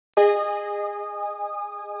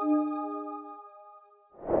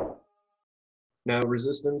Now,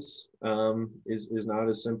 resistance is not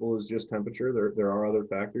as simple as just temperature. There are other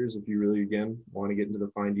factors. If you really, again, want to get into the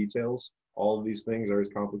fine details, all of these things are as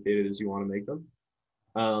complicated as you want to make them.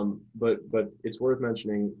 But it's worth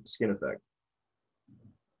mentioning skin effect.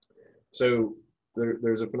 So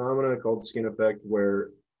there's a phenomenon called skin effect where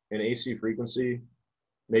an AC frequency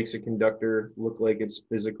makes a conductor look like it's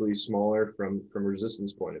physically smaller from a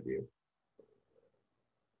resistance point of view.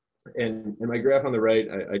 And in my graph on the right,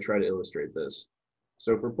 I try to illustrate this.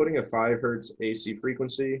 So if we're putting a 5 hertz AC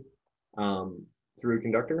frequency through a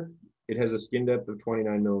conductor, it has a skin depth of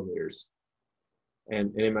 29 millimeters.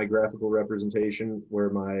 And in my graphical representation, where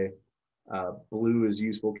my blue is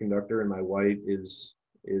useful conductor and my white is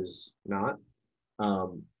not,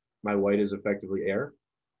 my white is effectively air,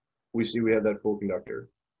 we see we have that full conductor.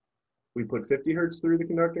 We put 50 hertz through the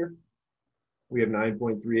conductor, we have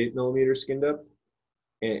 9.38 millimeter skin depth,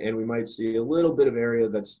 and we might see a little bit of area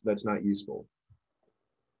that's not useful.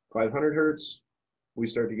 500 hertz, we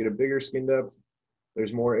start to get a bigger skin depth.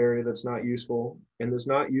 There's more area that's not useful, and this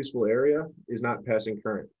not useful area is not passing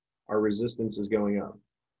current. Our resistance is going up.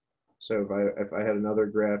 So if I had another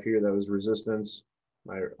graph here that was resistance,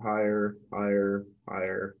 higher, higher,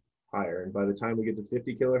 higher, higher, and by the time we get to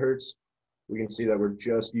 50 kilohertz, we can see that we're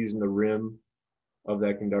just using the rim of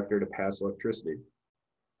that conductor to pass electricity.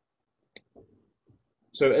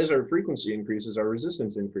 So as our frequency increases, our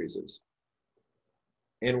resistance increases.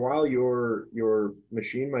 And while your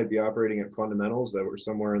machine might be operating at fundamentals that were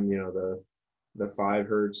somewhere in the 5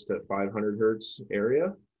 hertz to 500 hertz area,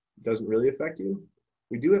 it doesn't really affect you.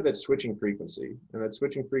 We do have that switching frequency, and that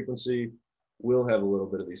switching frequency will have a little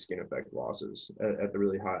bit of these skin effect losses at the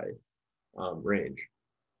really high range.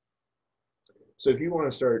 So if you want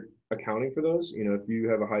to start accounting for those, if you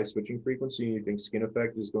have a high switching frequency and you think skin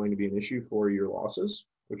effect is going to be an issue for your losses,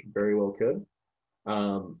 which it very well could,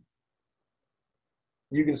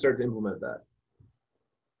 you can start to implement that.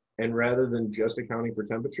 And rather than just accounting for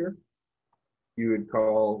temperature, you would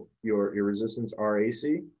call your resistance RAC,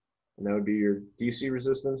 and that would be your DC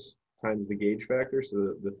resistance times the gauge factor,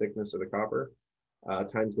 so the thickness of the copper,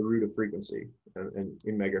 times the root of frequency and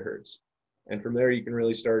in megahertz. And from there, you can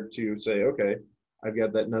really start to say, okay, I've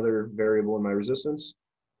got that another variable in my resistance,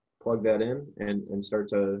 plug that in and start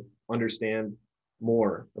to understand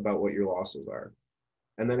more about what your losses are.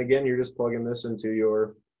 And then again, you're just plugging this into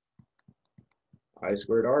your I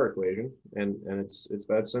squared R equation, and it's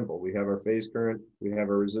that simple. We have our phase current, we have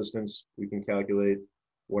our resistance, we can calculate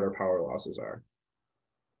what our power losses are.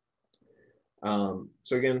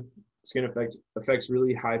 So again, skin effect affects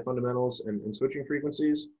really high fundamentals and switching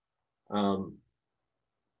frequencies.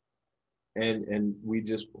 And we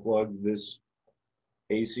just plug this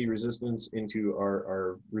AC resistance into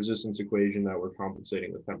our resistance equation that we're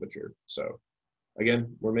compensating with temperature. So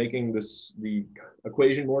again, we're making the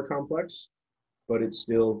equation more complex, but it's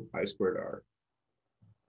still I squared R.